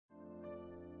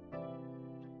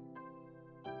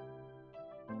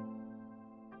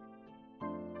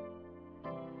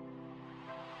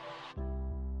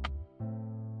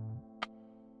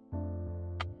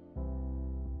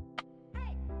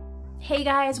Hey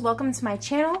guys, welcome to my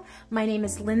channel. My name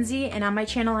is Lindsay, and on my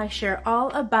channel I share all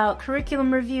about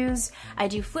curriculum reviews. I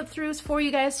do flip throughs for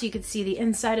you guys so you can see the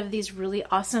inside of these really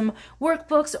awesome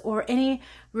workbooks or any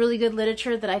really good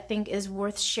literature that I think is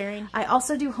worth sharing. I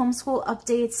also do homeschool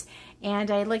updates,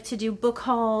 and I like to do book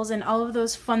hauls and all of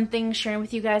those fun things, sharing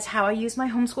with you guys how I use my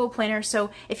homeschool planner. So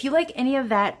if you like any of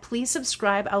that, please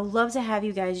subscribe. I would love to have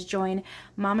you guys join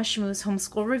Mama Shmoo's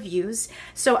Homeschool Reviews.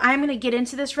 So I'm going to get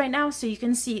into this right now so you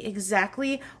can see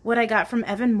exactly what I got from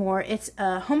Evan-Moor. It's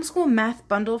a homeschool math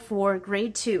bundle for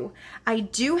grade 2. I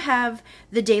do have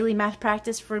the daily math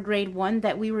practice for grade 1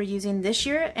 that we were using this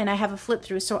year, and I have a flip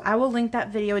through, so I will link that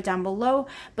video down below.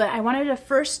 But I wanted to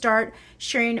first start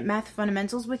sharing math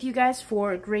fundamentals with you guys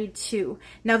for grade 2.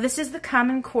 Now this is the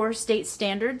Common Core State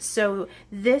Standards, so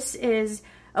this is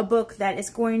a book that is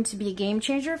going to be a game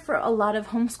changer for a lot of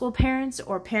homeschool parents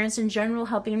or parents in general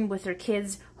helping with their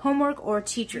kids' homework or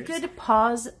teachers. You could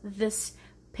pause this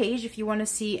page if you want to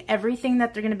see everything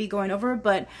that they're going to be going over,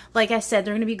 but like I said,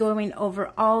 they're going to be going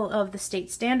over all of the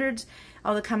state standards,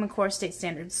 all the Common Core State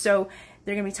Standards. So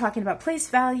they're going to be talking about place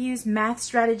values, math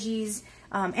strategies,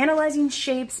 analyzing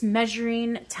shapes,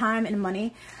 measuring time and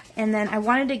money. And then I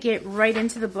wanted to get right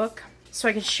into the book so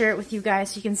I could share it with you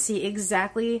guys so you can see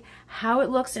exactly how it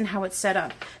looks and how it's set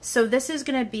up. So this is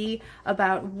going to be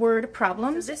about word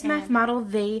problems. This math model,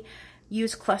 they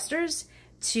use clusters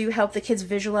to help the kids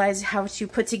visualize how to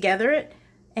put together it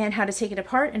and how to take it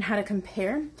apart and how to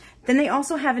compare. Then they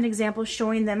also have an example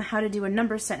showing them how to do a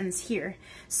number sentence here.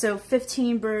 So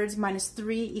 15 birds minus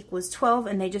 3 equals 12,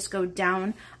 and they just go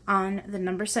down on the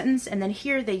number sentence. And then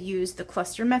here they use the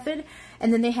cluster method,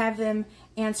 and then they have them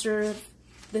answer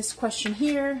this question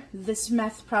here, this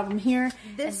math problem here.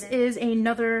 This is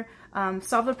another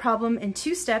solve the problem in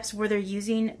 2 steps where they're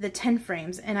using the 10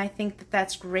 frames, and I think that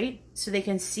that's great so they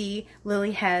can see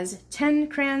Lily has 10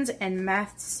 crayons and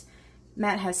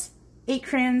Matt has 8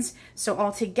 crayons, so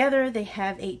all together they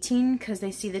have 18 because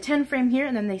they see the 10 frame here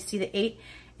and then they see the 8,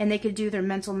 and they could do their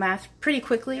mental math pretty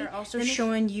quickly. They're also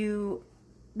showing you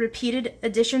repeated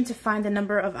addition to find the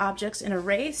number of objects in an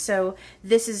array, so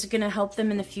this is going to help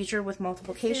them in the future with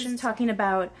multiplication. It's talking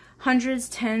about hundreds,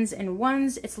 tens, and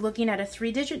ones. It's looking at a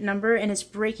 3-digit number and it's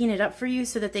breaking it up for you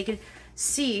so that they could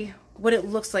see what it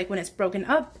looks like when it's broken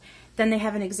up. Then they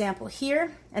have an example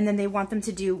here, and then they want them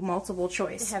to do multiple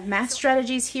choice. They have math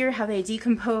strategies here, how they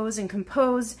decompose and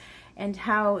compose, and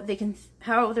how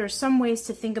there are some ways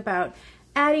to think about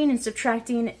adding and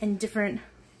subtracting in different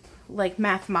like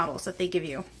math models that they give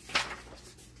you.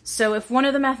 So if one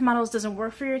of the math models doesn't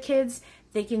work for your kids,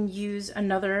 they can use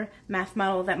another math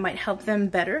model that might help them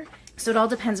better. So it all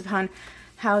depends upon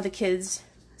how the kids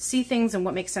see things and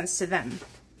what makes sense to them.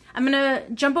 I'm going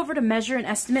to jump over to measure and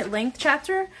estimate length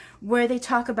chapter, where they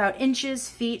talk about inches,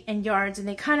 feet, and yards, and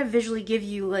they kind of visually give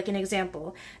you like an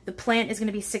example. The plant is going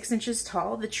to be 6 inches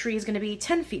tall, the tree is going to be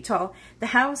 10 feet tall, the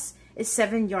house is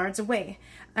 7 yards away.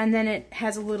 And then it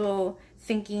has a little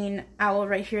thinking owl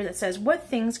right here that says, what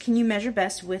things can you measure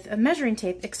best with a measuring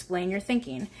tape? Explain your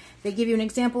thinking. They give you an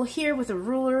example here with a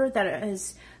ruler that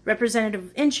is representative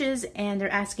of inches, and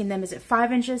they're asking them, is it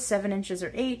 5 inches, 7 inches,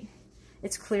 or 8?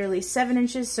 It's clearly 7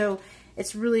 inches, so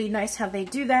it's really nice how they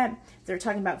do that. They're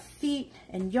talking about feet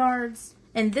and yards.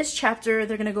 In this chapter,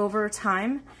 they're going to go over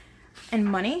time and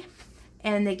money,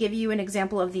 and they give you an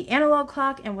example of the analog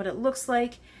clock and what it looks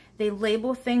like. They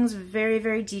label things very,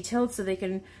 very detailed so they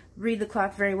can read the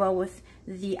clock very well with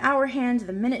the hour hand,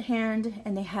 the minute hand,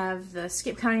 and they have the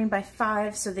skip counting by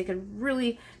 5 so they could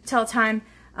really tell time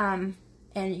and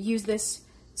use this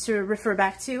to refer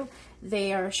back to.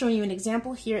 They are showing you an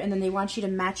example here, and then they want you to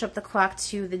match up the clock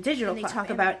to the digital clock. They talk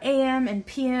about AM and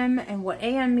PM and what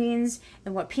AM means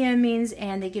and what PM means,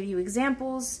 and they give you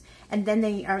examples, and then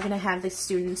they are going to have the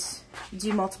students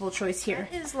do multiple choice here.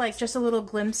 It is like just a little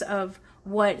glimpse of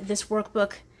what this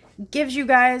workbook gives you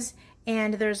guys,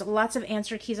 and there's lots of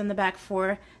answer keys on the back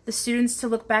for the students to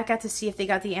look back at to see if they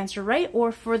got the answer right,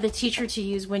 or for the teacher to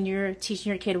use when you're teaching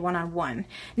your kid one-on-one.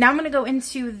 Now I'm going to go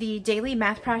into the daily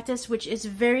math practice, which is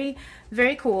very,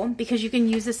 very cool because you can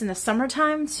use this in the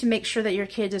summertime to make sure that your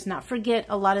kid does not forget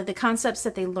a lot of the concepts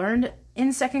that they learned in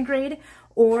 2nd grade,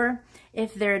 or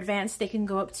if they're advanced, they can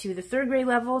go up to the 3rd grade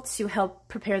level to help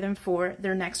prepare them for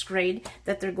their next grade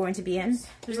that they're going to be in.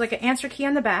 There's like an answer key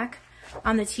on the back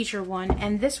on the teacher one,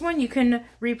 and this one you can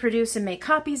reproduce and make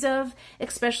copies of,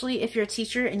 especially if you're a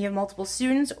teacher and you have multiple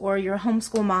students, or you're a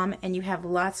homeschool mom and you have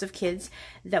lots of kids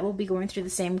that will be going through the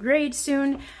same grade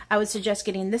soon. I would suggest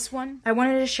getting this one. I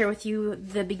wanted to share with you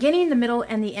the beginning, the middle,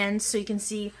 and the end so you can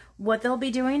see what they'll be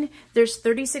doing. There's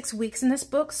 36 weeks in this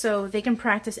book, so they can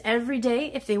practice every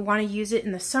day. If they want to use it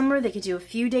in the summer, they could do a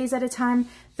few days at a time.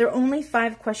 There are only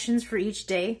 5 questions for each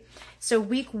day. So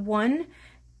week 1,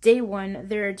 day 1,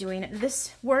 they're doing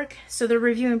this work. So they're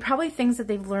reviewing probably things that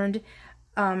they've learned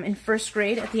in first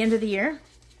grade at the end of the year.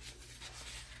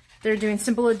 They're doing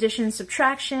simple addition,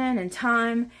 subtraction, and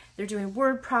time. They're doing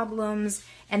word problems.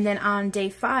 And then on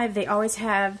day 5, they always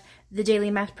have the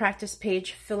daily math practice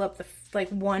page fill up the like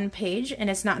 1 page, and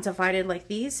it's not divided like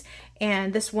these.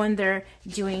 And this one, they're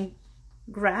doing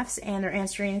graphs and they're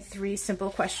answering 3 simple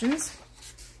questions.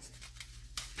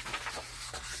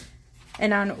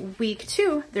 And on week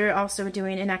 2, they're also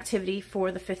doing an activity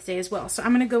for the 5th day as well. So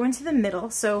I'm going to go into the middle.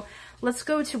 So let's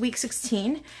go to week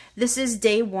 16. This is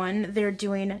day 1. They're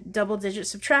doing double-digit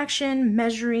subtraction,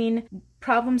 measuring,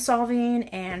 problem solving,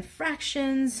 and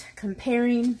fractions,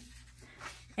 comparing,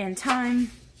 and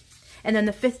time. And then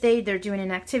the 5th day, they're doing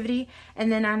an activity.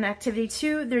 And then on activity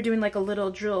 2, they're doing like a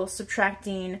little drill,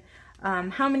 subtracting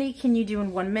how many can you do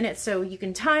in 1 minute. So you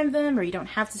can time them or you don't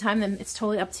have to time them. It's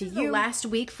totally up to you. Last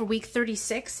week, for week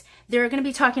 36, they're going to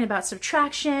be talking about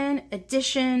subtraction,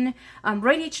 addition,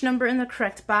 write each number in the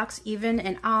correct box, even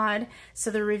and odd. So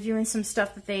they're reviewing some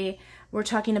stuff that they were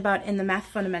talking about in the math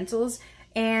fundamentals.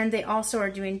 And they also are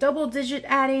doing double-digit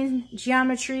adding,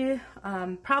 geometry,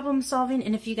 problem solving.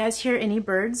 And if you guys hear any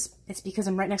birds, it's because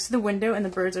I'm right next to the window and the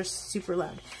birds are super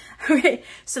loud. Okay,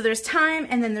 so there's time,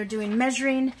 and then they're doing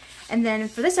measuring. And then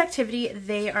for this activity,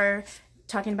 they are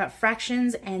talking about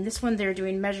fractions, and this one they're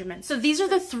doing measurements. So these are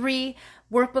the 3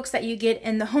 workbooks that you get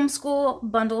in the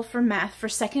homeschool bundle for math for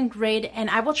 2nd grade, and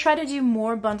I will try to do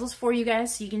more bundles for you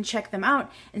guys so you can check them out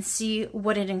and see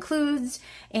what it includes.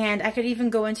 And I could even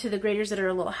go into the graders that are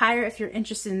a little higher. If you're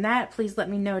interested in that, please let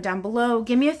me know down below.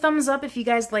 Give me a thumbs up if you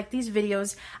guys like these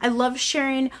videos. I love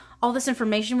sharing all this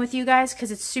information with you guys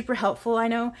because it's super helpful, I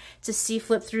know, to see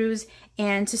flip-throughs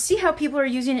and to see how people are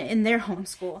using it in their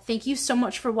homeschool. Thank you so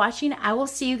much for watching. I will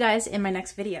see you guys in my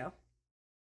next video.